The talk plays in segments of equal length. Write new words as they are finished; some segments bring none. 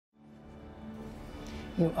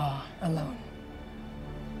You are alone.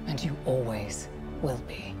 And you always will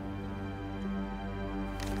be.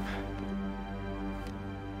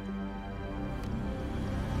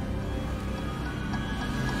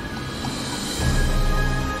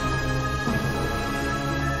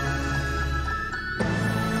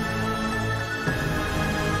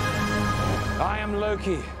 I am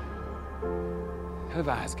Loki of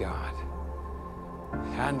Asgard,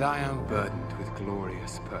 and I am burdened with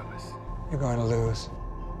glorious purpose. You're going to lose.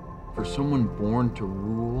 For someone born to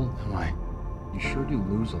rule, Am I? you sure do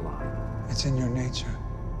lose a lot. It's in your nature.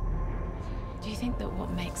 Do you think that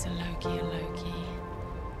what makes a Loki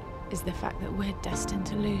is the fact that we're destined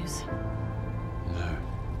to lose? No.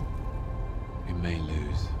 We may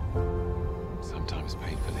lose, sometimes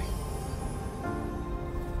painfully.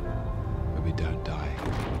 But we don't die.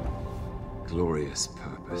 Glorious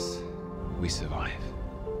purpose. We survive.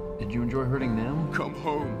 Did you enjoy hurting them? Come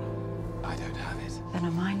home. I don't have it. Then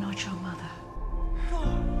am I not your mother?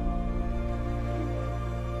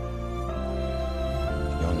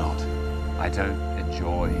 You're not. I don't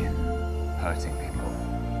enjoy hurting people.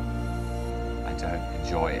 I don't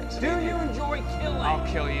enjoy it. Do you enjoy killing? I'll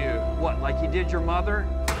kill you. What, like you did your mother?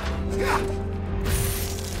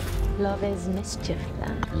 Love is mischief,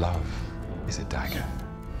 then. Love is a dagger.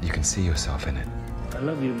 You can see yourself in it. I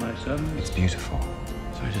love you, my son. It's beautiful.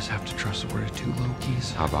 So I just have to trust the word of two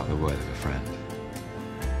Lokis? How about the word of a friend?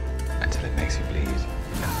 Until it makes you bleed.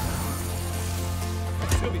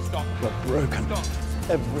 We're broken.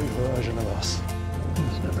 Every version of us.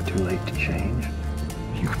 It's never too late to change.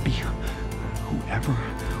 You can be whoever,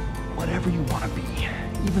 whatever you want to be.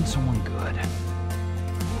 Even someone good.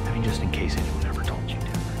 I mean, just in case anyone ever told you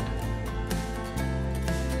different.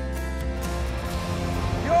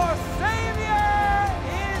 Your savior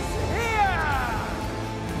is here!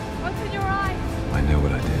 What's in your eyes? I know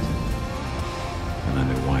what I did. And I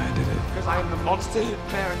know why I did it. Because I am the monster that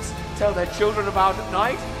parents tell their children about at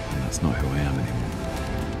night. And that's not who I am anymore.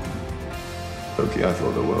 Loki, I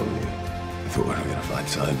thought the world of you. I thought we were going to fight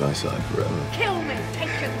side by side forever. Kill me, take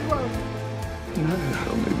your throat.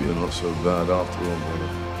 Well, maybe you're not so bad after all, brother.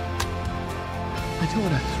 I don't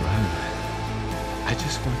want to throw. I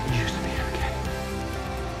just want you to be okay.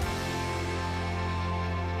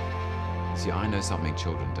 See, I know something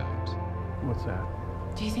children don't. What's that?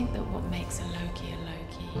 Do you think that what makes a Loki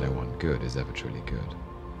No one good is ever truly good.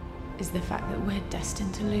 is the fact that we're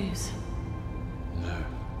destined to lose? No.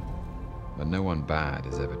 But no one bad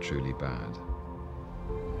is ever truly bad.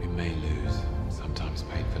 We may lose, sometimes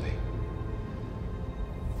painfully.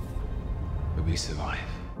 But we survive.